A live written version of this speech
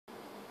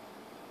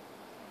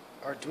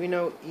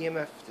Arduino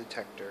EMF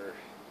detector.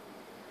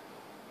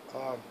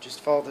 Just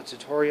follow the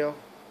tutorial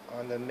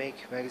on the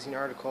Make magazine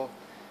article.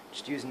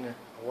 Just using a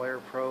wire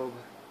probe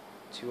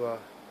to a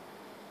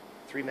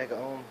 3 mega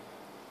ohm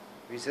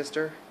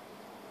resistor,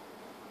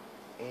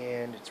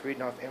 and it's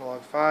reading off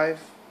analog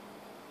 5,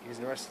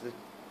 using the rest of the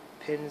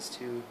pins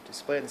to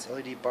display this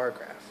LED bar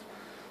graph.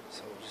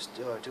 So we'll just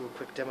do a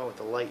quick demo with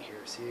the light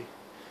here. See,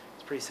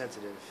 it's pretty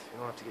sensitive. You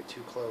don't have to get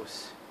too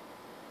close,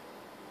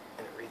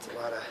 and it reads a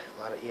lot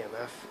of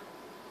EMF.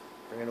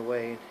 Bring it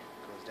away,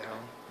 goes down.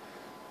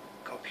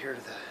 Go up here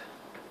to the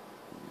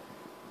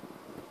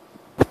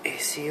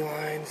AC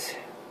lines.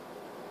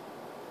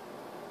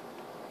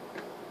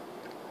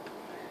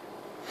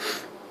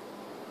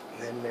 And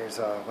then there's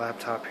a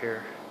laptop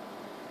here,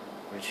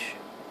 which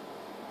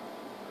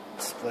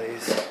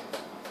displays a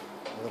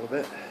little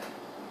bit.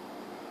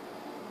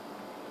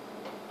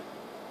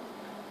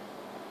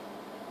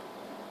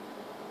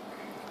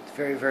 It's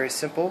very, very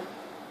simple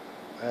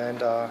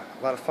and a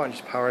lot of fun.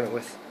 Just powering it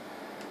with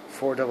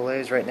 4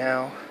 AA's right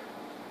now.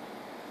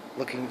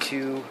 Looking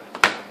to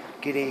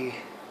get a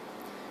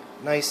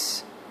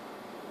nice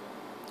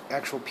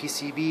actual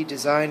PCB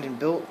designed and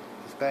built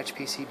with batch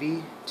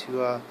PCB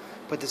to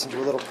put this into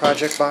a little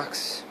project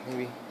box,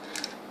 maybe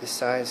this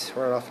size,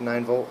 running off a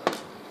 9-volt, make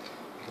it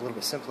a little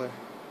bit simpler.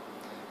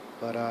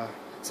 But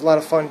it's a lot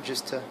of fun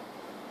just to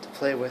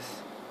play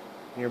with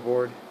on your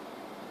board,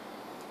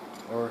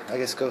 or I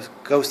guess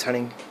ghost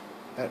hunting.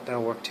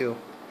 That'll work too.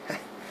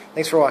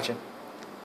 Thanks for watching.